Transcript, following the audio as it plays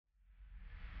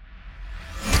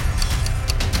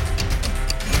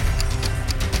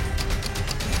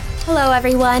Hello,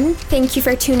 everyone. Thank you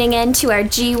for tuning in to our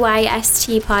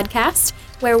GYST podcast,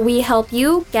 where we help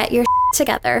you get your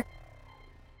together.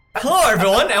 Hello,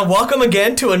 everyone, and welcome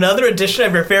again to another edition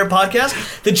of your favorite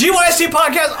podcast, the GYST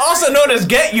podcast, also known as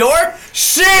Get Your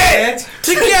Shit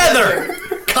Together.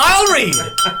 Kyle Reed.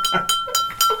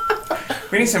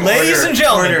 We need some Ladies order, and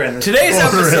gentlemen, today's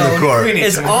episode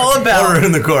is all about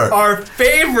our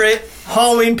favorite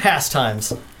Halloween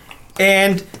pastimes.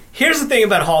 And here's the thing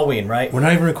about Halloween, right? We're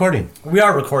not even recording. We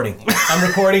are recording. I'm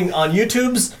recording on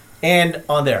YouTube's and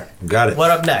on there. Got it. What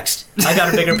up next? I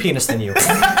got a bigger penis than you.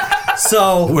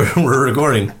 So we're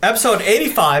recording. Episode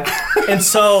 85. And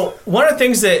so one of the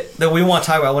things that we want to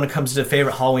talk about when it comes to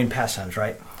favorite Halloween pastimes,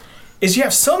 right, is you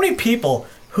have so many people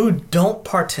who don't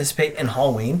participate in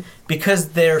Halloween because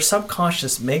their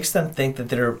subconscious makes them think that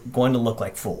they're going to look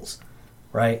like fools,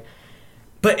 right?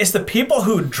 But it's the people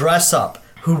who dress up,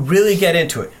 who really get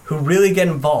into it, who really get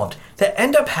involved, that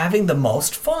end up having the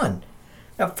most fun.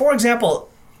 Now, for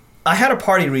example, I had a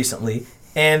party recently,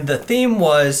 and the theme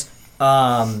was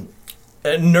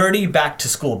nerdy back to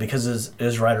school because it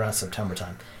was right around September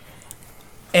time.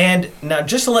 And now,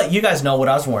 just to let you guys know what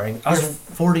I was wearing, I was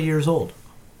 40 years old.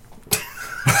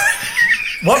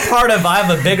 What part of I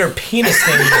have a bigger penis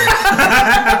than you?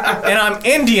 And I'm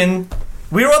Indian.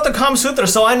 We wrote the Kama Sutra,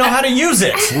 so I know how to use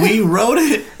it. We wrote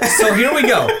it. So here we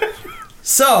go.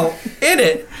 So, in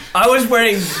it, I was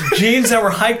wearing jeans that were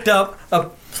hiked up, a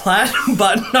plaid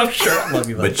button-up shirt. I love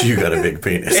you, buddy. But you got a big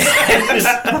penis.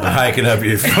 Hiking up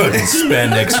your fucking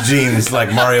spandex jeans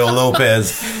like Mario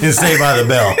Lopez in Saved by the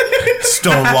Bell.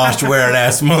 Stonewashed wearing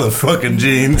ass motherfucking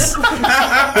jeans.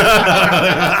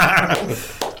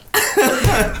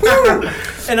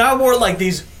 And I wore like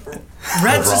these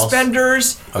red Overalls.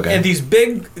 suspenders and these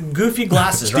big goofy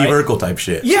glasses, Steve right? Urkel type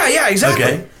shit. Yeah, exactly.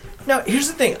 Okay. Now, here's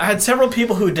the thing. I had several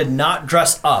people who did not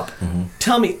dress up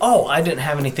tell me, oh, I didn't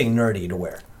have anything nerdy to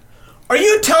wear. Are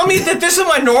you telling me that this is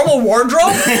my normal wardrobe?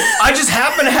 I just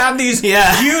happen to have these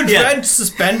huge red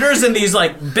suspenders and these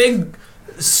like big,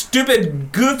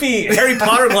 stupid, goofy Harry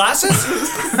Potter glasses?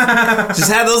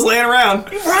 Just had those laying around.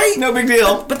 Right? No big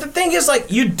deal. But the thing is,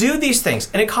 like, you do these things,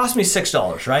 and it cost me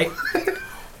 $6, right?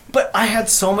 But I had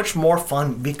so much more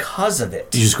fun because of it.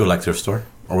 Did you just go to like thrift store?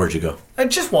 Or where'd you go?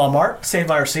 Just Walmart. Save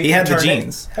my receipt. He had the Return it.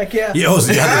 jeans. Heck yeah. You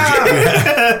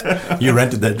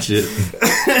rented that shit.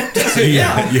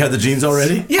 Yeah. You had the jeans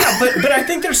already? Yeah, but I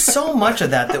think there's so much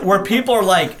of that where people are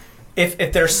like, if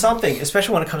there's something,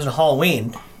 especially when it comes to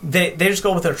Halloween, they just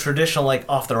go with a traditional, like,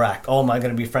 off the rack. Oh, am I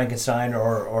going to be Frankenstein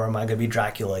or am I going to be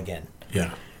Dracula again?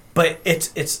 Yeah. But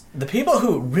it's the people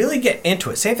who really get into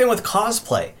it. Same thing with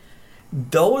cosplay.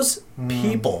 Those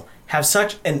people have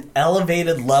such an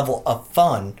elevated level of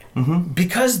fun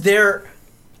because they're,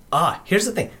 here's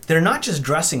the thing. They're not just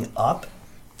dressing up.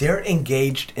 They're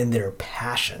engaged in their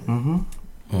passion.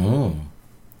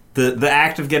 The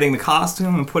act of getting the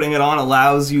costume and putting it on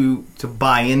allows you to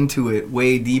buy into it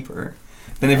way deeper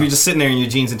than if you're just sitting there in your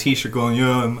jeans and t-shirt going,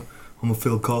 yeah, I'm a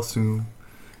filled costume,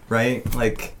 right?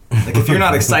 Like if you're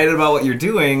not excited about what you're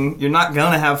doing, you're not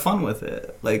gonna have fun with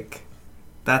it. Like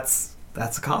that's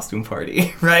a costume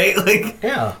party, right? Like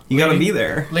Yeah. you gotta be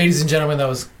there. Ladies and gentlemen, that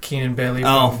was Keenan Bailey.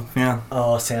 Oh yeah.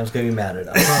 Oh, Sam's going to be mad at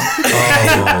us.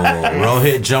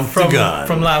 Rohit jumped the gun.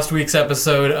 From last week's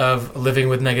episode of Living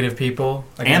with Negative People.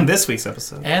 And this week's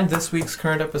episode. And this week's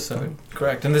current episode.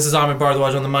 Correct. And this is Ahmed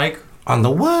Bardwaj on the mic. On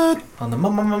the what? On the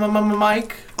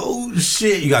mic. Oh,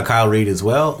 shit. You got Kyle Reed as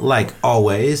well, like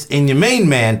always. And your main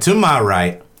man to my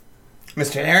right.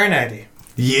 Mr. Aaron Eddy.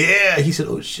 Yeah, he said,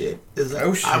 oh, shit.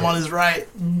 Oh, shit. I'm on his right.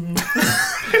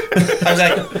 I was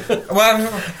like, well,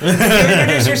 can you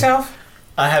introduce yourself?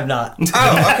 I have not.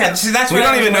 Oh, okay. See, that's We what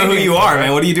don't I was even know who waiting you for. are,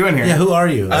 man. What are you doing here? Yeah, who are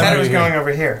you? I thought it was going over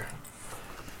here.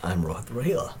 I'm Rohit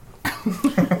Rahila.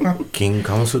 King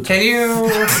Kama Sutra. Can you...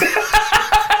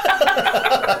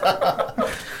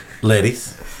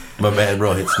 Ladies, my man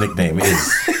Rohit's nickname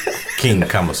is King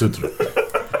Kama Sutra.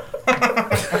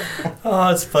 Oh,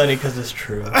 it's funny because it's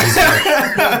true.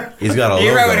 He's got a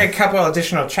You wrote a logo. couple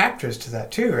additional chapters to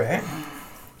that too, right?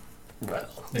 Well,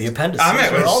 the appendices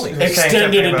Ahmed are all was these. saying Extended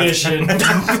something about- edition.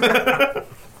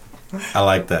 I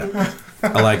like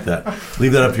that.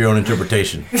 Leave that up to your own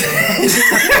interpretation.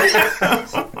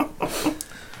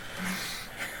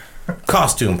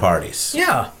 Costume parties.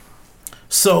 Yeah.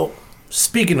 So,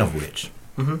 speaking of which,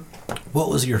 what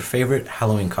was your favorite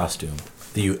Halloween costume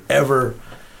that you ever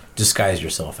disguised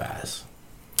yourself as?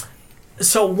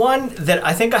 So one that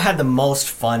I think I had the most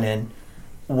fun in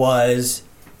was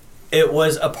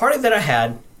a party that I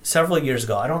had several years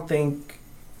ago. I don't think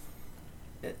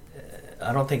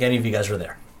any of you guys were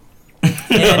there.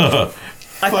 And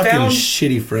Fucking found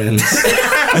shitty friends.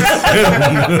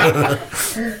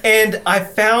 and I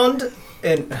found.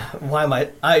 And why am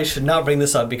I should not bring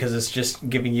this up because it's just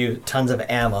giving you tons of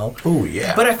ammo. Oh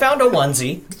yeah. But I found a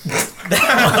onesie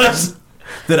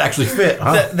that actually fit,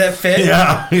 huh? that fit.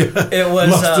 Yeah. It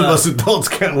was. Most of us adults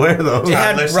can't wear those. It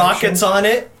had Toddler rockets on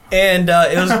it, and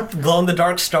it was glow in the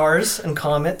dark stars and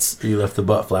comets. You left the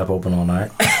butt flap open all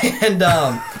night. And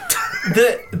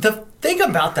the thing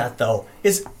about that though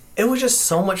is it was just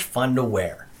so much fun to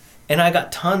wear. And I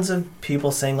got tons of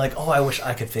people saying like, "Oh, I wish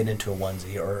I could fit into a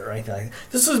onesie or anything like that."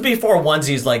 This was before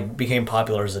onesies like became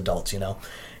popular as adults, you know.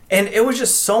 And it was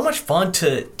just so much fun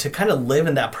to kind of live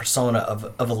in that persona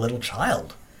of a little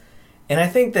child. And I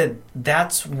think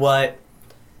that's what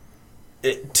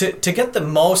to get the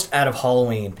most out of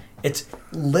Halloween, it's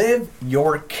live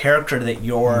your character that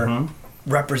you're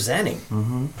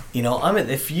representing. You know, I mean,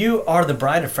 if you are the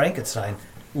Bride of Frankenstein,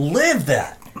 live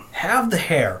that. Have the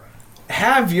hair.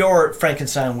 Have your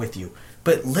Frankenstein with you,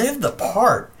 but live the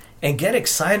part and get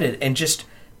excited. And just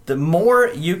the more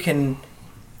you can,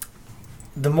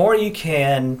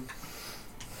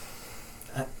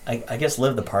 I guess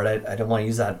live the part. I don't want to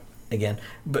use that again,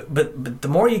 but the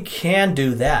more you can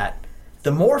do that,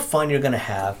 the more fun you're going to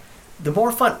have, the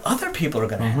more fun other people are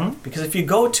going to have. Because if you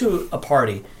go to a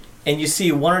party and you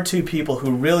see one or two people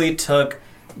who really took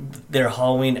their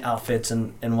Halloween outfits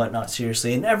and whatnot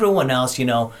seriously, and everyone else, you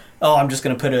know, oh, I'm just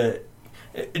going to put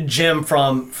a Jim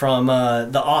from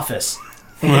The Office.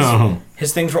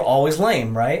 His things were always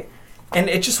lame, right? And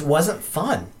it just wasn't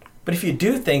fun. But if you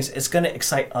do things, it's going to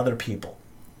excite other people.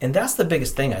 And that's the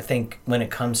biggest thing, I think, when it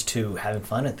comes to having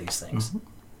fun at these things.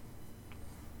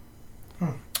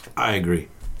 I agree.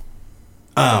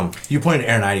 You pointed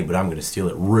Aaron Idy, but I'm going to steal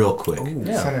it real quick. Ooh,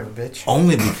 Yeah. son of a bitch.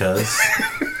 Only because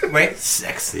Wait,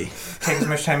 sexy. take as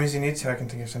much time as you need so I can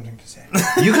think of something to say.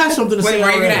 You got something to Wait, say were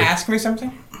you already. going to ask me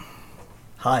something?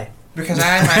 Hi. Because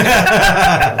I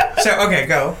might. So, okay,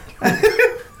 go.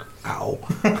 Ow.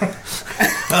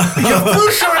 You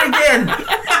flew short again!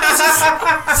 This is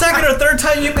second or third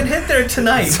time you've been hit there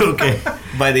tonight. It's okay.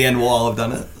 By the end, we'll all have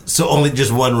done it. So only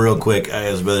just one real quick.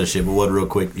 I was brother shit, but one real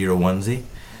quick. You're a onesie.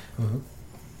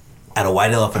 At a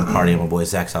White Elephant party at my boy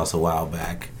Zach's house a while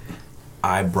back,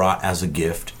 I brought as a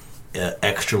gift an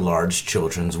extra large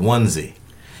children's onesie.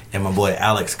 And my boy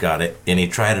Alex got it, and he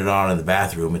tried it on in the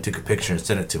bathroom and took a picture and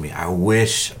sent it to me. I'm going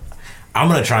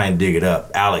to try and dig it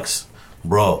up. Alex,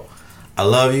 bro, I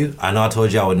love you. I know I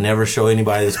told you I would never show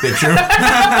anybody this picture.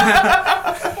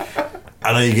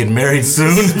 I know you're getting married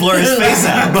soon. Just blur his face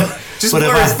out. Just But if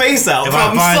blur his I- face out. If I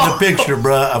Problem find solved. the picture,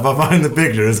 bruh, if I find the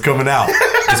picture, it's coming out.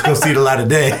 It's going to see the light of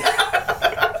day.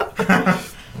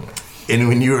 And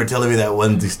when you were telling me that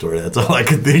onesie story, that's all I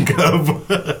could think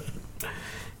of.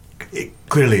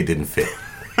 Clearly it didn't fit.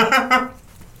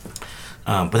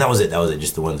 But that was it. That was it.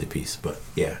 Just the onesie piece. But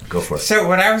yeah, go for it. So,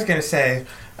 what I was going to say,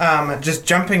 just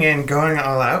jumping in, going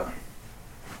all out.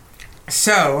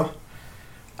 So,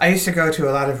 I used to go to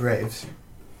a lot of raves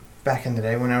back in the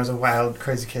day when I was a wild,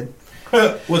 crazy kid.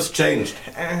 What's changed?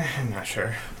 I'm not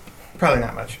sure. Probably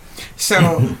not much.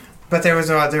 So, but there was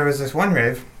this one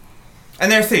rave,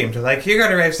 and they're themed. Like, you go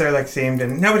to raves, they're like themed,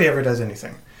 and nobody ever does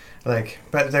anything. Like,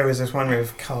 but there was this one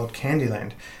rave called Candyland,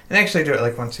 and they actually do it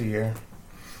like once a year.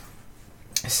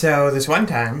 So this one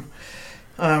time,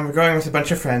 we're going with a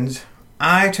bunch of friends.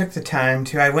 I took the time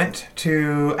I went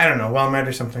to, I don't know, Walmart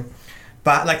or something,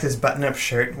 bought like this button-up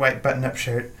shirt, white button-up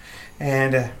shirt,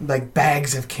 and like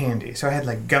bags of candy. So I had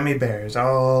like gummy bears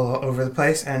all over the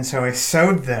place, and so I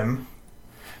sewed them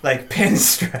like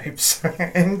pinstripes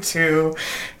into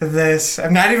this.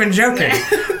 I'm not even joking.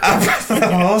 Up the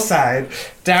whole side,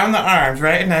 down the arms,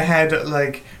 right? And I had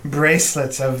like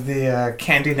bracelets of the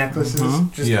candy necklaces,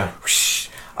 just Yeah. whoosh,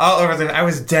 all over I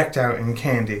was decked out in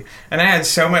candy, and I had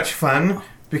so much fun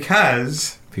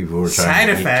because People were Side trying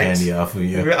to eat effects. candy off of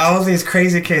you. all of these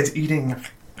crazy kids eating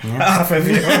off of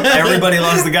you. Everybody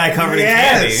loves the guy covered in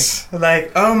candy. Yes,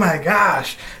 like oh my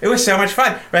gosh, it was so much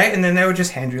fun, right? And then they would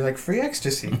just hand you like free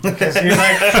ecstasy because you're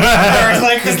like, you're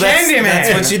like the candy man.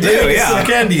 That's what you do, yeah. Some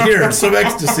candy here, some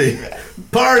ecstasy.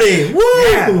 Party! Woo!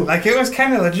 Yeah, like it was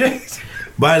kind of legit.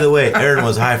 By the way, Aaron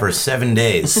was high for 7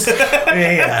 days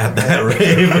Yeah, at that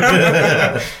rave.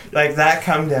 like that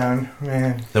come down,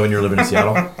 man. That when you were living in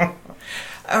Seattle?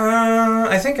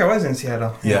 I think I was in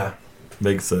Seattle. Yeah.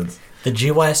 Makes sense. The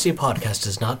GYST podcast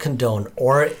does not condone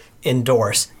or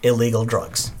endorse illegal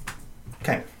drugs.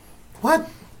 Okay. What?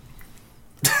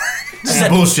 This is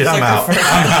bullshit. I'm out.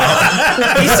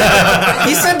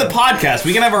 He said the podcast.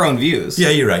 We can have our own views. Yeah,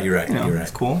 you're right. You're right. You know, You're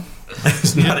it's right. cool.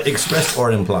 It's not expressed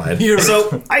or implied.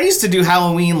 So I used to do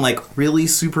Halloween like really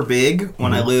super big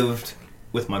when I lived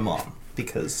with my mom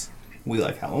because we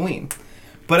like Halloween.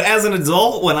 But as an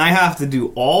adult, when I have to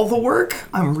do all the work,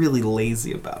 I'm really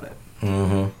lazy about it.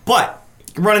 Mm-hmm. But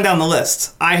running down the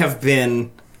list, I have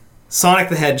been Sonic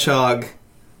the Hedgehog.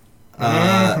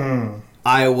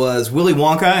 I was Willy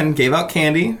Wonka and gave out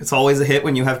candy. It's always a hit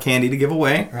when you have candy to give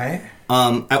away. Right?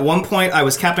 At one point, I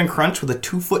was Captain Crunch with a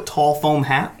 2-foot-tall foam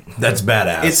hat. That's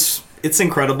badass. It's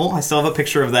incredible. I still have a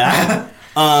picture of that.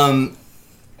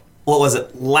 What was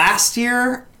it? Last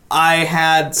year, I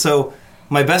had... So,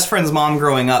 my best friend's mom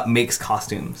growing up makes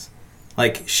costumes.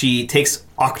 Like, she takes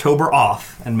October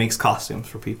off and makes costumes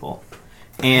for people.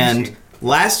 And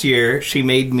last year, she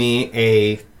made me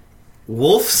a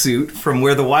wolf suit from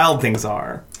Where the Wild Things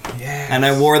Are. Yeah. And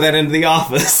I wore that into the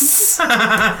office.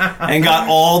 And got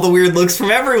all the weird looks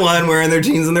from everyone wearing their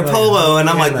jeans and their polo. And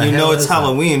I'm like, you know it's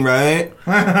Halloween, right?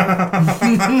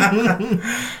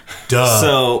 Duh.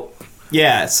 So,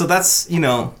 yeah. So that's,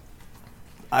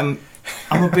 I'm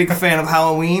a big fan of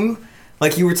Halloween.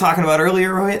 Like you were talking about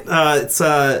earlier, right? It's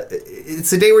a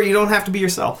day where you don't have to be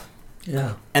yourself.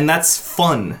 Yeah. And that's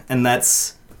fun. And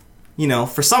that's,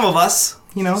 for some of us,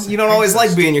 you don't always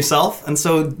like being yourself. And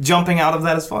so jumping out of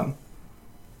that is fun.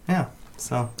 Yeah.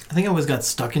 So. I think I always got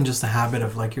stuck in just the habit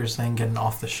of, like you were saying, getting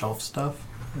off the shelf stuff.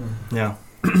 Yeah.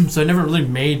 So I never really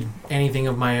made anything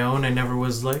of my own. I never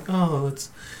was like, oh,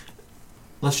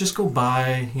 let's just go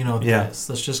buy, this.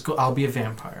 Let's just go. I'll be a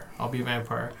vampire.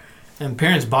 And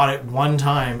parents bought it one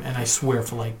time, and I swear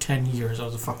for like 10 years I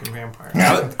was a fucking vampire.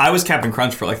 I was Captain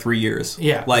Crunch for like 3 years.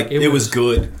 Yeah. Like, it was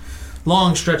good.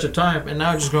 Long stretch of time, and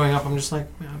now just growing up, I'm just like,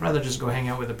 I'd rather just go hang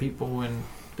out with the people and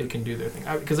they can do their thing.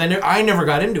 Because I never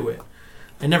got into it.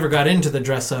 I never got into the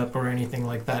dress up or anything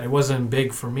like that. It wasn't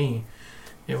big for me.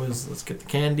 It was, let's get the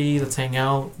candy, let's hang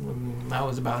out, and that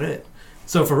was about it.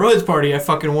 So for Roy's party, I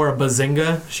fucking wore a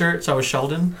Bazinga shirt, so I was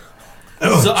Sheldon.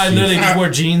 So I literally just wore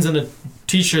jeans and a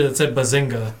t-shirt that said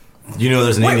Bazinga.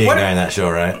 There's an Indian guy in that show,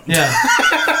 right? Yeah.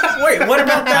 Wait, what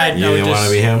about that? You didn't want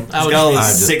to be him? I Got all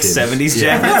was these just 670s kidding.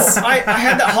 jackets. I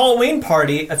had that Halloween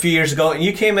party a few years ago, and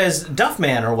you came as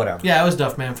Duffman or whatever. yeah, I was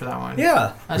Duff Man for that one.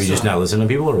 Yeah. I Were you just saw not listening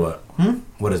to people or what?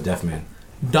 What is Deaf Man?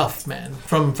 Duff Man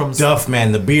from Duff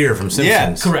Man, the beer from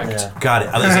Simpsons. correct. Yeah. Got it.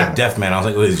 I thought you said Deaf Man. I was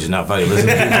like, well, he's just not fucking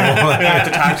listening to people. You have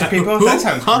to talk to people? That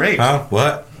sounds great. Huh?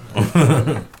 What?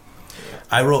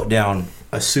 I wrote down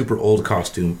a super old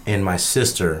costume, and my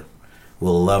sister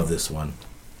will love this one.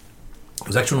 It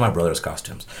was actually one of my brother's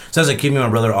costumes. So as a kid, me and my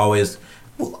brother always...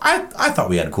 Well, I thought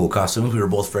we had cool costumes. We were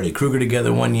both Freddy Krueger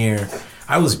together one year.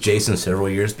 I was Jason several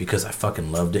years because I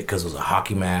fucking loved it because it was a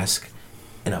hockey mask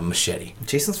and a machete.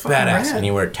 Jason's fucking Badass. rad. And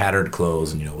you wear tattered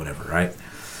clothes and whatever, right?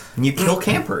 And you kill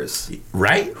campers.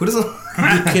 Right? Who doesn't...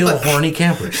 You kill horny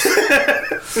campers.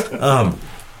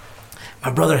 My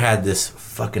brother had this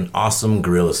fucking awesome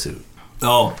gorilla suit.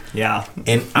 Oh, yeah.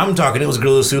 And I'm talking, it was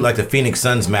gorilla suit like the Phoenix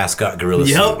Suns mascot gorilla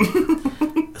Yep. suit.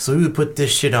 So we would put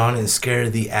this shit on and scare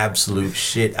the absolute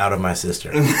shit out of my sister.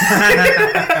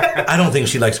 I don't think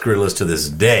she likes gorillas to this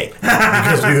day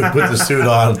because we would put the suit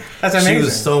on. That's She amazing.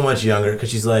 was so much younger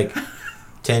because she's like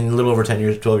a little over 10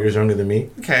 years, 12 years younger than me.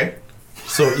 Okay.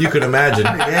 So you could imagine.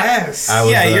 Yes. I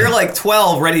was, Yeah, you're like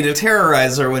 12, ready to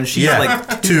terrorize her when she's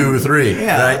like... 2, 3.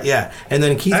 Yeah. Right? Yeah. And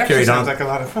then Keith That actually carried sounds on. like a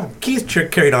lot of fun. Keith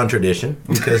carried on tradition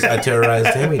because I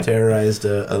terrorized him. He terrorized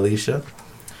Alicia.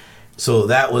 So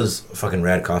that was a fucking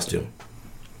rad costume.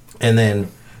 And then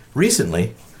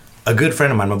recently, a good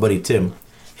friend of mine, my buddy Tim,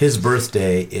 his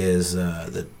birthday is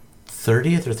the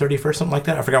 30th or 31st, something like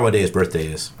that. I forgot what day his birthday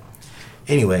is.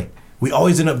 Anyway, we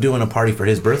always end up doing a party for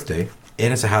his birthday,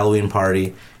 and it's a Halloween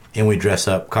party, and we dress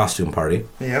up, costume party.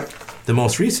 Yep. The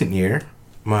most recent year,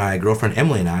 my girlfriend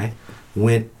Emily and I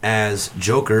went as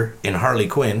Joker and Harley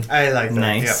Quinn. I like that.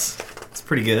 Nice. It's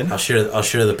pretty good. I'll share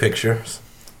the pictures.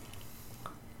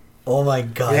 Oh my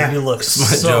god, Yeah. you look My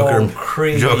so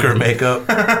creepy. Joker makeup.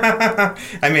 Yep.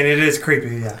 I mean, it is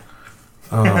creepy, yeah.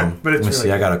 But it's let me really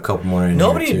see. I got a couple more in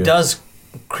Nobody here too. does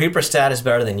creeper status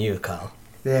better than you, Kyle.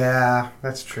 Yeah,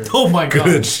 that's true. Oh my god.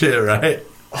 Good shit, right?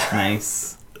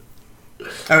 Nice.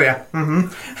 Oh, yeah.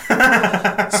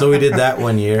 Mm-hmm. So we did that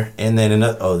one year, and then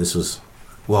another. Oh, this was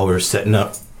while we were setting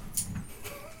up.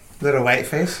 Little white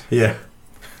face. Yeah.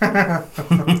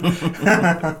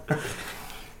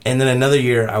 And then another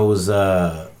year, I was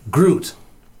Groot,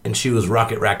 and she was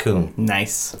Rocket Raccoon.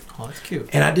 Nice. Oh, that's cute.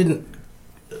 And I didn't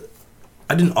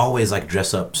I didn't always like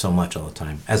dress up so much all the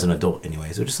time as an adult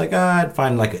anyway. So just like I'd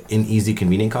find like an easy,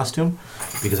 convenient costume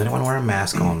because I didn't want to wear a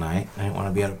mask all night. I didn't want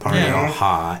to be at a party all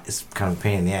hot. It's kind of a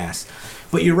pain in the ass.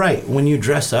 But you're right. When you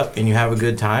dress up and you have a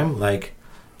good time, like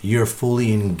you're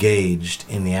fully engaged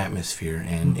in the atmosphere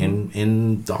and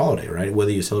in the holiday, right?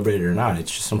 Whether you celebrate it or not,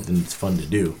 it's just something that's fun to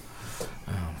do.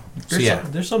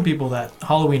 There's some people that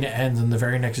Halloween ends and the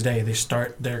very next day they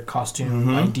start their costume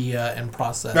idea and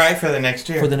process Right, for the next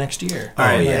year. for the next year. All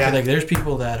right, yeah. Like there's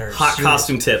people that are Hot serious.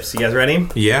 costume tips. You guys ready?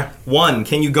 Yeah. 1,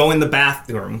 can you go in the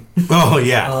bathroom Oh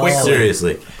yeah. Quickly.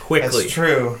 Seriously. quickly? That's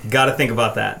true. Got to think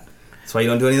about that. That's why you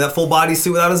don't do any of that full body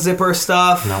suit without a zipper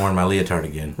stuff. I'm not wearing my leotard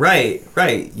again. Right.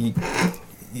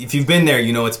 If you've been there,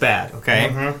 you know it's bad,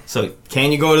 okay? So,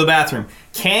 can you go to the bathroom?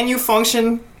 Can you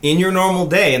function in your normal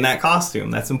day in that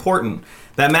costume? That's important.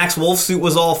 That Max Wolf suit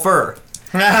was all fur.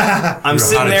 I'm You're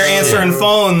sitting hot there as answering shit.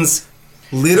 phones,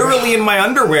 literally in my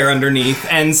underwear underneath,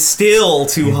 and still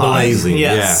too hot. Blazing,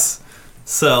 Yes.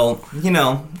 So, you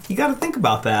got to think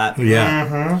about that.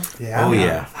 Yeah. Yeah. Oh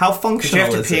yeah. How functional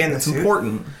Did you have to is pee it? in the It's suit?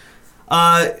 important.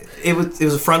 It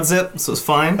was a front zip, so it's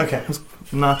fine. Okay. It was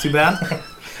not too bad.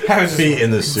 I was just, Feet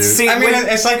in the suit. See, I mean, when,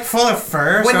 it's like full of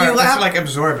fur, when so you it's laugh- like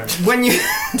absorbent. when you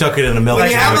Tuck it in a milk when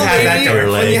you have a haven't had that lady to your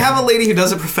when leg. you have a lady who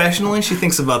does it professionally, she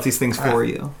thinks about these things for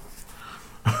you.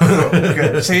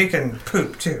 Good. So you can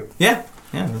poop too. Yeah,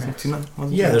 wasn't too much.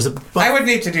 Wasn't Yeah, too there's a I butt. would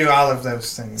need to do all of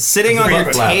those things. sitting on There's a your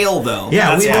butt flap. tail though.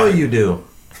 Yeah, That's we know why. you do.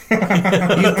 You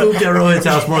pooped at Rohit's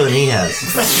house more than he has.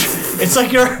 It's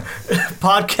like your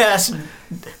podcast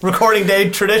recording day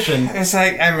tradition. It's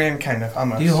like, I mean, kind of,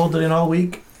 almost. Do you hold it in all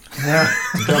week? Yeah.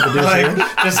 like,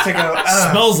 just to go,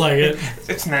 Smells like it.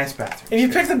 it's a nice bathroom. And you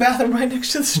picked the bathroom right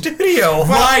next to the studio.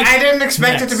 Well, I didn't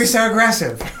expect it to be Next. so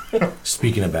aggressive.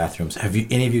 Speaking of bathrooms, have you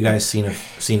any of you guys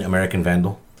seen American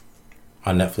Vandal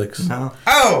on Netflix? No.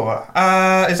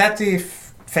 Oh, is that the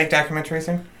fake documentary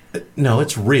thing? No,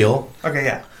 it's real. Okay,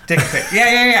 yeah. Dick pic.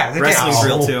 Yeah. The Wrestling's dicks.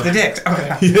 real too. The dicks.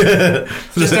 Okay.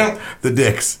 Just don't- the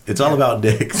dicks. It's all about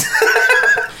dicks.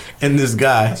 And this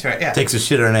guy That's right, yeah. takes a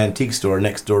shit at an antique store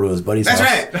next door to his buddy's That's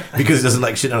house. right. Because he doesn't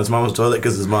like shitting on his mom's toilet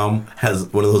because his mom has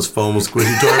one of those foam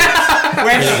squishy toilets.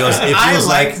 And he goes, it I feels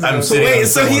like I'm those. sitting on Wait,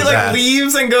 so he someone's like ass.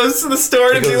 leaves and goes to the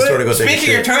store to He goes to do the store to it? go take a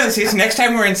Speaking of shit. toilet seats, next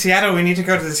time we're in Seattle, we need to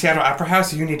go to the Seattle Opera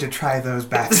House. You need to try those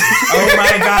bathrooms. Oh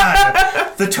my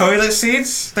god. The toilet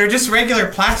seats, they're just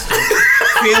regular plastic.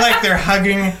 Feel like they're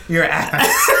hugging your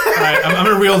ass. All right, I'm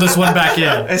gonna reel this one back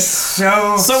in. It's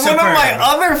so So one of my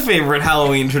other favorite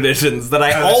Halloween traditions that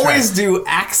I that's always right. do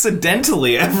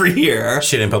accidentally every year.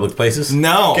 Shit in public places?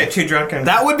 No. Get too drunk and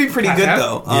That would be pretty Pass good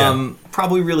out? though. Yeah.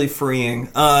 Probably really freeing.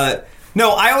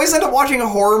 No, I always end up watching a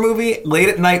horror movie late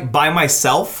at night by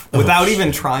myself without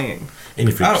even trying. And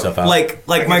you freak Oh, yourself out. Like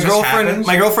Like my it just girlfriend happens?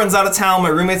 my girlfriend's out of town, my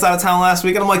roommate's out of town last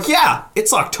week, and I'm like, yeah,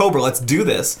 it's October, let's do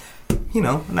this.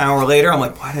 An hour later, I'm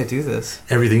like, why did I do this?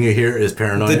 everything you hear is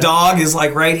paranoia. The dog is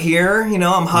like right here,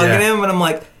 I'm hugging Yeah. him, and I'm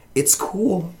like, it's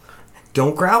cool.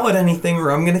 Don't growl at anything,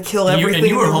 or I'm gonna kill everything. And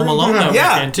you were in the home room." alone that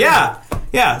Yeah, weekend too.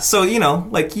 yeah. So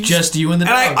like you Just you and the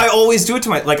and dog. I always do it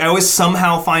to I always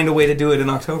somehow find a way to do it in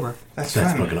October. That's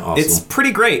That's fun. fucking awesome. It's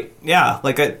pretty great. Yeah,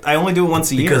 like I only do it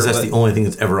once a year. because that's but- the only thing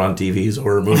that's ever on TV is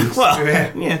horror movies. Well,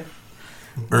 Yeah. yeah.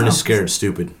 Ernest Scared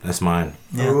Stupid. That's mine.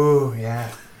 Ooh, yeah.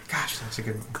 Gosh, that's a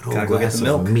good one. Good old Gotta go get glass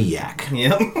the of milk. Miak.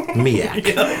 Yep.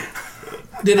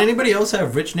 Miak. Did anybody else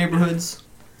have rich neighborhoods?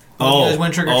 When you guys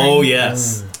went trick-or-treating? Oh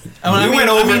yes. I We mean, went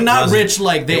over- I mean, not wasn't- rich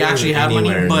like they it actually wasn't had money,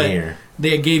 anywhere but near.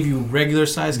 they gave you regular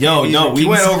size. Yo, candies no, or we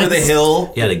went over the king-size.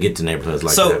 hill. You had to get to neighborhoods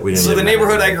like So, that. We didn't so live the in that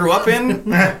neighborhood I neighborhood. grew up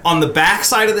in, on the back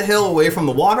side of the hill, away from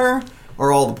the water,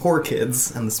 are all the poor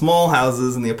kids and the small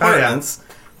houses and the apartments.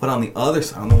 But on the other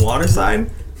side, on the water side,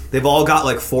 they've all got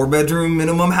like 4-bedroom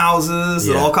minimum houses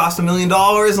that Yeah. all cost $1 million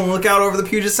and look out over the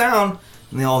Puget Sound,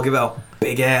 and they all give out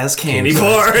big ass candy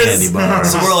King-size bars. candy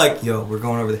bars. So we're like, yo, we're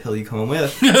going over the hill. You coming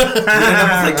with? We end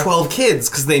up with like 12 kids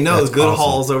because they know That's there's good awesome.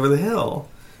 halls over the hill.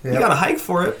 You Yep. got to hike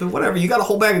for it, but whatever. You got a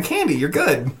whole bag of candy. You're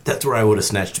good. That's where I would have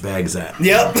snatched bags at.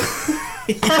 Yep.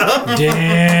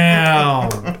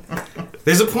 Damn.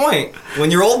 There's a point when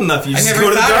you're old enough, you I just never go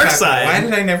to the thought dark about that. Why side.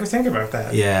 did I never think about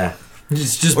that? Yeah.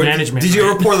 It's just Or management. Did you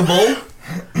right? ever pour the bowl?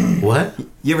 What?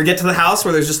 You ever get to the house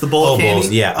where there's just the bowl Oh, of candy?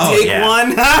 bowls, yeah. Oh, Take yeah. one.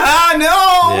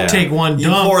 No. Yeah. take one You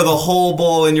dump? pour the whole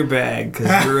bowl in your bag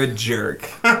because you're a jerk.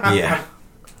 Yeah.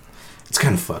 It's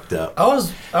kind of fucked up.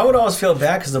 I would always feel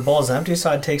bad because the bowl's empty,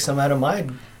 so I'd take some out of my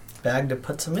bag to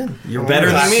put some in. You're better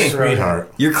than me. Relax,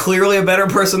 Sweetheart. You're clearly a better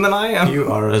person than I am.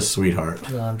 You are a sweetheart.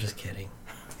 No, I'm just kidding.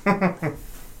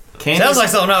 Candy's, Sounds like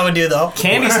something I would do, though.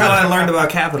 candy's how I learned about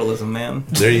capitalism, man.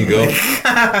 There you go.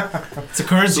 It's a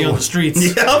currency on the streets.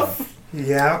 Yep.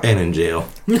 Yeah. and in jail.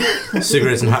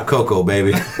 Cigarettes and hot cocoa,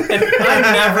 baby. And I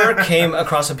never came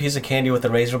across a piece of candy with a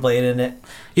razor blade in it.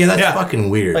 Yeah, that's Yeah. fucking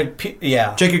weird. Like,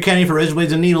 yeah. Check your candy for razor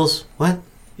blades and needles. What?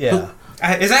 Yeah.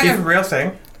 Is that a real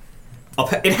thing?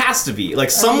 It has to be.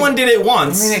 Like, someone did it I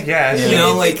once. mean, I guess. You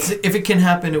know, like... if it can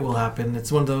happen, it will happen.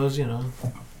 It's one of those, you know.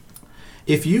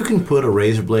 If you can put a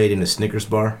razor blade in a Snickers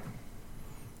bar,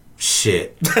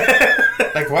 shit.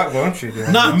 Like, what won't you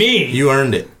do? Not me. You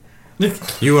earned it.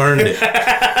 You earned it.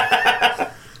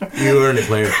 You earned it,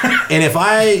 player. And if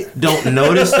I don't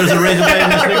notice there's a razor blade in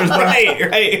the Snickers bar,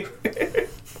 right.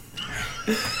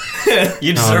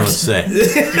 You I don't know deserve what to say. I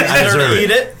deserve deserve to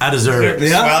eat it. I deserve it.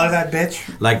 Yeah. Swallow that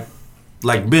bitch.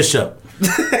 Like Bishop.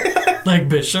 Like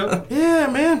Bishop. Yeah,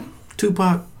 man.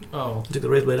 Tupac Oh, took the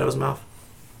razor blade out of his mouth.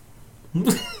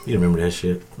 You remember that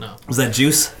shit? no. Was that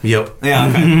juice? Yep. Yeah,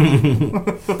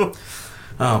 okay.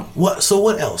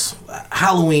 What else?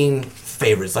 Halloween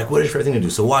favorites. Like, what is your favorite thing to do?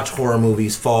 So watch horror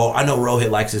movies, fall. I know Rohit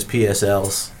likes his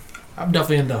PSLs. I'm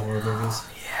definitely into horror movies.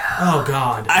 Oh,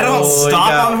 God. I don't Oh, stop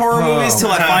yeah. on horror movies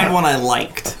till I find one I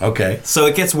liked. Okay. So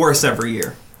it gets worse every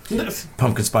year.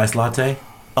 Pumpkin spice latte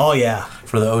Oh, yeah.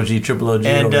 for the OG, triple OG.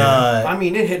 And, over here. I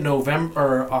mean, it hit November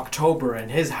or October,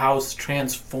 and his house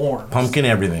transformed. Pumpkin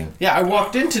everything. Yeah, I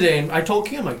walked in today, and I told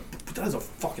Kim, like, that is a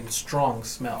fucking strong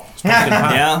smell. Pumpkin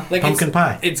pie. Yeah. Like Pumpkin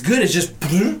pie. It's good. It's just...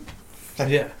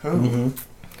 Yeah.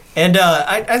 And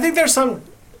I think there's some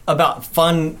about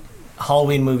fun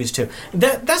Halloween movies too.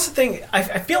 That's the thing.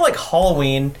 I feel like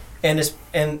Halloween and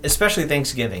especially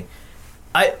Thanksgiving,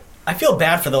 I feel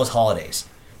bad for those holidays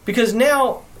because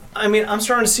now I'm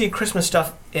starting to see Christmas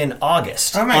stuff in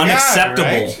August. Oh my Unacceptable.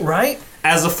 God, right? Right?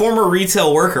 As a former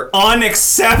retail worker,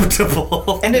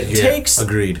 unacceptable. And it Yeah, takes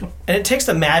agreed.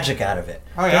 the magic out of it.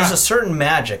 Oh, yeah. There's a certain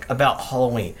magic about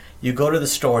Halloween. You go to the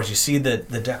stores, you see the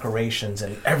decorations,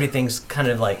 and everything's kind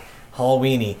of like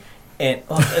Halloweeny. And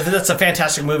that's a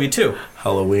fantastic movie too.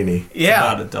 Halloweeny. Yeah.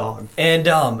 About a dog. And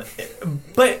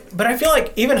but I feel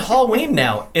like even Halloween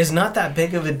now is not that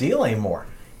big of a deal anymore,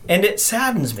 and it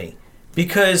saddens me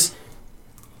because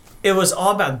it was all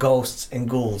about ghosts and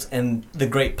ghouls and the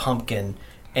Great Pumpkin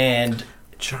and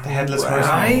The Headless Horseman.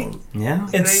 right Yeah.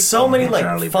 and so many like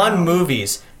Charlie fun Brown.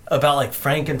 movies about like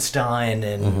Frankenstein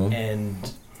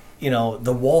and you know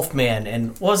the Wolfman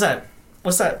and what's that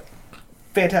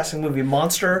fantastic movie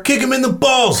Monster. Kick him in the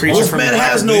balls. Creature from Wolfman the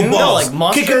has Black no Lagoon? balls. No, like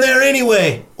Monster- Kick him there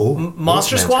anyway. Oh,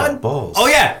 Monster Wolfman's Squad? got balls. Oh,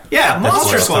 yeah. Yeah. That's Monster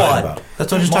what I was talking Squad. about.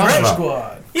 That's what you're talking Monster about.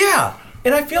 Squad. Yeah,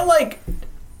 and I feel like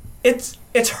it's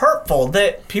hurtful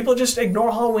that people just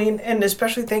ignore Halloween and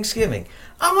especially Thanksgiving.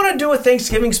 I want to do a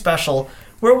Thanksgiving special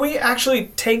where we actually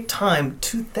take time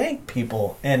to thank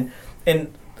people and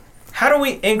how do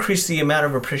we increase the amount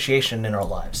of appreciation in our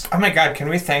lives? Oh my God, can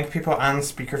we thank people on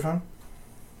speakerphone?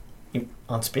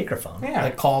 On speakerphone. Yeah.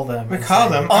 Like, call them. We and call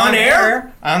say, them On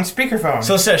air? on speakerphone.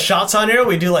 So instead of shots on air,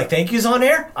 we do like thank yous on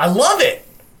air. I love it.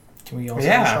 Can we also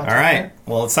Yeah. do shots All right.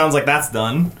 Well, it sounds like that's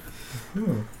done.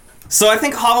 So I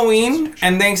think Halloween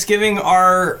and Thanksgiving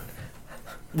are...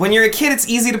 When you're a kid, it's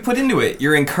easy to put into it.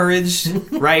 You're encouraged,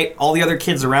 right? All the other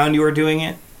kids around you are doing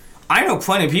it. I know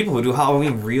plenty of people who do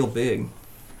Halloween real big,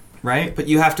 right? But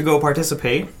you have to go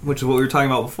participate, which is what we were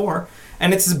talking about before.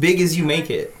 And it's as big as you make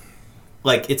it.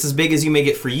 Like, it's as big as you make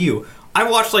it for you. I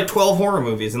watched like 12 horror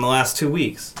movies in the last 2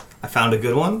 weeks. I found a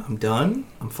good one. I'm done.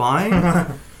 I'm fine.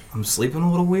 I'm sleeping a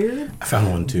little weird. I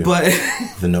found one too. But,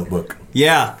 The Notebook.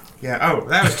 yeah. Yeah, oh,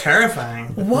 that was terrifying.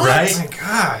 What? Right? Oh my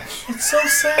gosh. It's so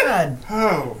sad.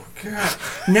 Oh, God.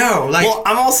 No, like, Well,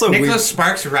 I'm also Nicholas weird.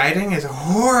 Sparks' writing is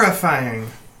horrifying.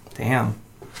 Damn.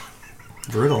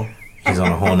 Brutal. He's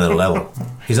on a whole nother level.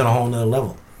 He's on a whole nother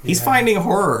level. He's finding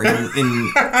horror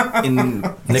in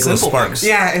Nicholas simple Sparks. things.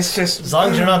 Yeah, it's just... As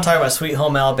long as you're not talking about Sweet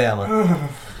Home Alabama.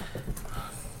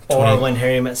 Or When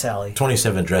Harry Met Sally.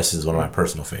 27 Dresses is one of my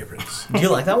personal favorites. Do you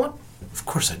like that one? Of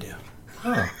course I do.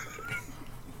 Oh.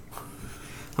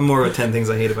 I'm more of a 10 Things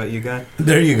I Hate About You guy.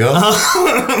 There you go.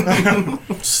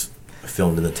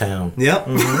 Filmed in the town. Yep.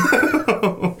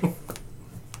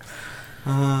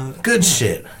 Good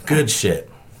shit. Good shit.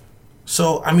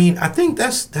 So, I mean, I think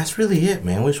that's really it,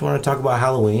 man. We just want to talk about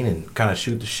Halloween and kind of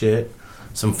shoot the shit.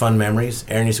 Some fun memories.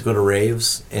 Aaron used to go to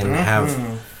raves and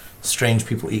have strange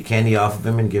people eat candy off of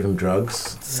him and give him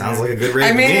drugs. Sounds like a good rate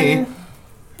I to mean, me.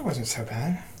 it wasn't so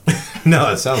bad.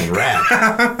 No, it sounds rad.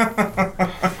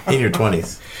 In your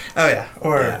 20s. Oh, yeah.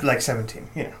 Or, Yeah. like, 17.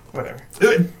 You know, whatever.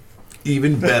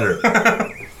 Even better.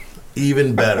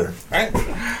 Even better. Right?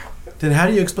 Then how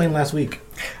do you explain last week?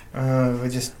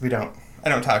 We don't. I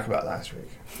don't talk about last week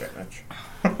very much.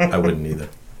 I wouldn't either.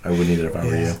 I wouldn't either if I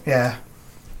were you. Yeah.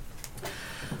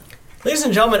 Ladies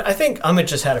and gentlemen, I think Amit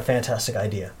just had a fantastic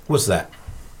idea. What's that?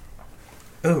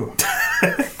 Ooh.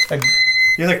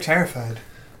 You look terrified.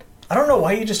 I don't know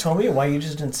why you just told me and why you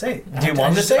just didn't say it. Do you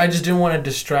want to say I it? just didn't want to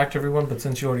distract everyone, but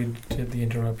since you already did the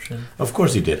interruption. Of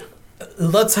course you did.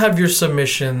 Let's have your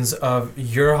submissions of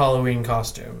your Halloween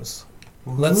costumes.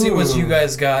 Let's see what you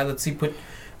guys got. Let's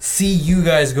see you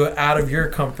guys go out of your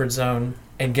comfort zone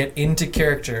and get into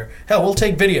character. Hell, we'll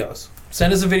take videos.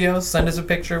 Send us a video, send us a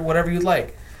picture, whatever you'd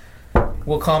like.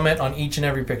 We'll comment on each and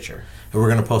every picture. And we're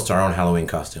going to post our own Halloween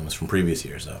costumes from previous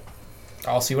years up.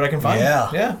 I'll see what I can find.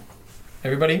 Yeah.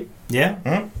 Everybody? Yeah.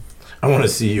 I want to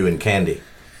see you in candy.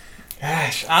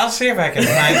 Gosh, I'll see if I can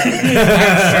find it.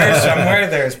 I'm sure somewhere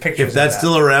there's pictures If that's of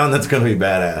still around, that's going to be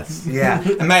badass. that. Yeah.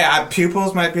 And my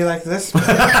pupils might be like this.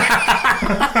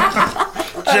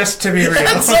 Just to be real.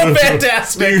 That's so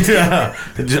fantastic. Yeah.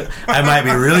 I might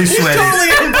be really sweaty.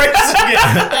 Totally embracing it.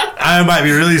 I might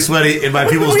be really sweaty, and my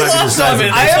people's might be the lost size Amit.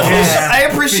 of I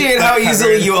appreciate how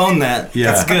easily you own that.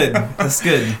 Yeah. That's good. That's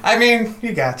good. I mean,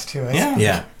 you got to it. Yeah.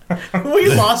 Yeah. We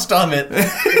lost Amit.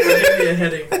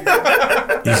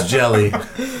 He's jelly.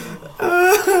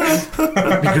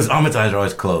 Because Amit's eyes are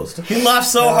always closed. He laughed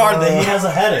so hard that he has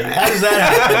a headache. How does that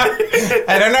happen?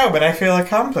 I don't know, but I feel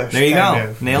accomplished. There you kind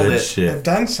go. of. Nailed Good it. I've shit.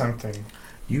 done something.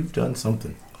 You've done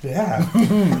something. Yeah.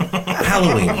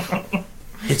 Halloween.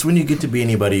 It's when you get to be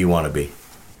anybody you want to be.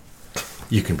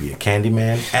 You can be a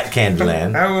Candyman at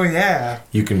Candyland. Oh, yeah.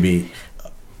 You can be...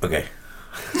 Okay.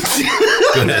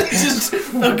 Go ahead.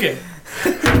 Okay.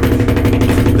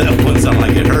 That one sounded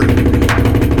like it hurt.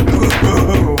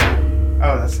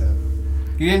 Oh, that's it.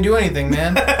 You didn't do anything,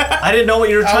 man. I didn't know what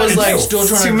you were I trying was to like do. still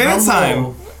trying 2 to minutes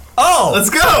grumble. time. Oh, Let's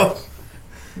go.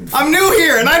 I'm new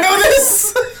here and I know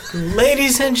this.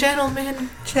 ladies and gentlemen,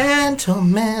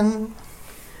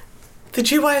 the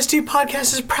GYST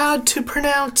podcast is proud to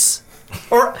pronounce,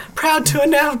 or proud to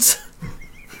announce,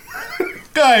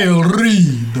 Kyle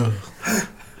Reed.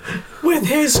 with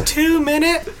his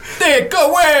 2-minute Take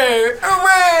away!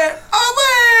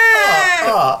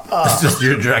 It's just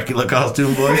your Dracula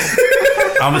costume voice.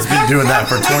 Amit's been doing that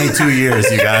for 22 years,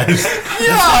 you guys.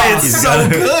 Yeah, it's He's so got a-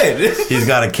 good. He's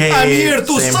got a cape. I'm here to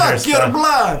same suck your hairstyle.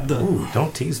 blood. Ooh,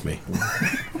 don't tease me.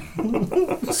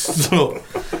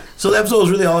 So the episode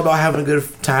was really all about having a good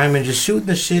time and just shooting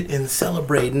the shit and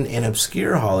celebrating an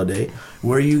obscure holiday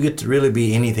where you get to really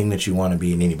be anything that you want to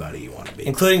be and anybody you want to be.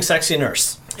 including sexy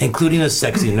nurse. Including a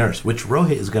sexy nurse, which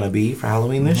Rohit is going to be for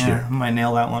Halloween this Yeah, year. I might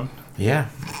nail that one. Yeah,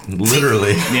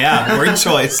 literally Yeah, word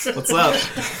choice. What's up?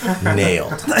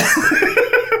 nailed.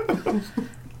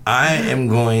 I am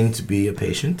going to be a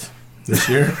patient this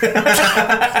year.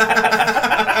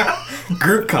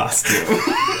 Group costume.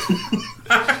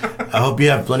 I hope you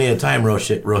have plenty of time,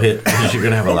 Rohit, because you're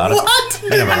going to have a lot of What?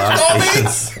 you're gonna have a lot of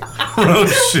patience.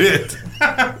 Rohit.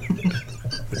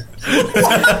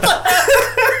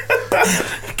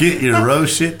 Get your row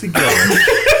shit together.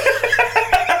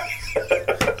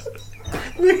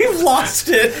 We've lost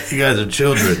it. You guys are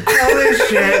children. Holy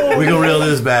shit. We gonna reel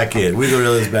this back in.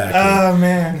 Oh,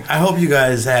 man. I hope you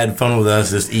guys had fun with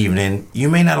us this evening. You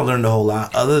may not have learned a whole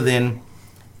lot other than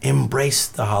embrace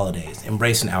the holidays.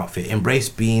 Embrace an outfit. Embrace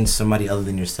being somebody other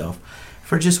than yourself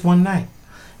for just one night.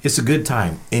 It's a good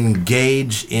time.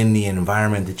 Engage in the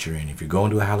environment that you're in. If you're going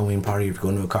to a Halloween party, if you're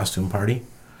going to a costume party,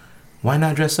 why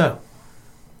not dress up?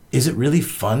 Is it really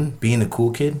fun being the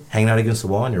cool kid, hanging out against the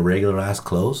wall in your regular ass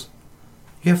clothes?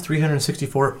 You have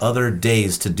 364 other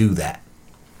days to do that.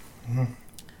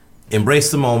 Embrace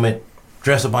the moment.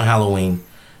 Dress up on Halloween.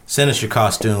 Send us your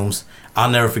costumes. I'll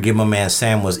never forget my man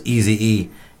Sam was Eazy-E,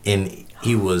 and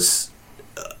he was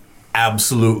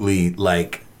absolutely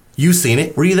like... You seen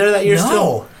it? Were you there that year No.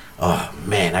 still? Oh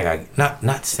man, I got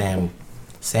not Sam.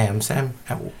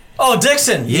 Oh,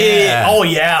 Dixon. Yeah. Oh,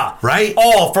 yeah. Right?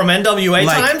 Oh, from NWA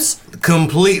Like, times?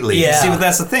 completely. Yeah. See, but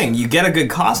that's the thing. You get a good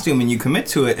costume and you commit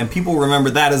to it, and people remember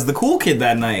that as the cool kid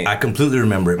that night. I completely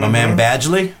remember it. My man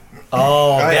Badgley.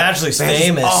 Oh, yeah. Badgley's Badgley's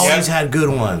famous. always had good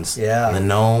ones. Yeah. The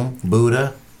Gnome,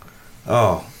 Buddha.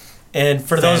 Oh, And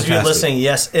for those of you Fantastic. listening,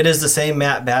 yes, it is the same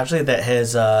Matt Badgley that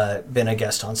has been a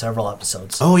guest on several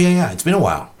episodes. oh yeah. It's been a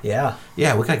while. Yeah.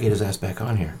 Yeah, we gotta get his ass back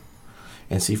on here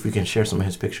and see if we can share some of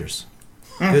his pictures.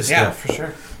 Good Yeah, stuff. for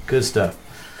sure. Good stuff.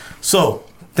 So,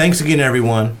 thanks again,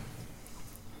 everyone,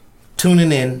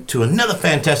 tuning in to another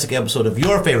fantastic episode of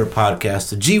your favorite podcast,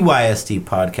 the GYST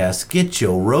podcast. Get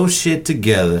your roast shit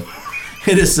together.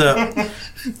 Hit us up.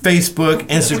 Facebook,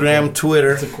 Instagram,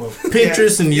 Twitter,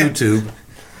 Pinterest, and YouTube.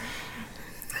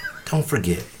 Don't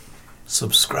forget,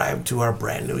 subscribe to our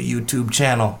brand new YouTube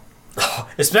channel.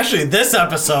 Especially this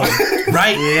episode.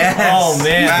 Right? Yes. Oh,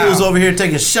 man. Who's over here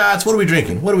taking shots? What are we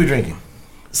drinking?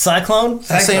 Cyclone?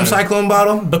 That same Cyclone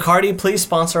bottle? Bacardi, please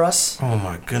sponsor us. Oh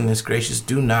my goodness gracious,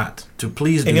 do not.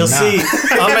 Please do And you'll not. see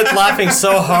Amit's laughing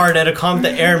so hard at a comment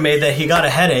that Aaron made that he got a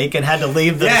headache and had to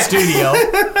leave the studio.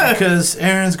 Because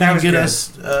Aaron's going to get good. us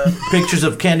pictures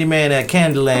of Candyman at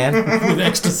Candyland. With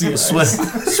ecstasy.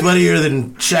 Sweatier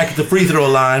than Shaq at the free throw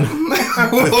line.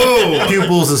 With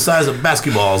pupils the size of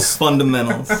basketballs.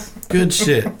 Fundamentals. Good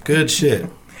shit.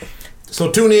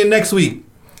 So tune in next week,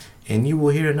 and you will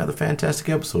hear another fantastic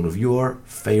episode of your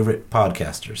favorite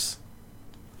podcasters.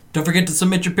 Don't forget to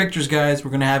submit your pictures, guys.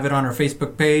 We're going to have it on our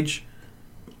Facebook page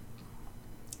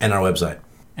And our website.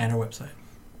 and our website.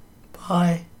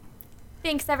 Bye.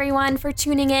 Thanks everyone for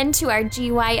tuning in to our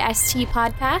GYST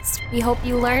podcast. We hope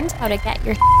you learned how to get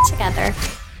your together.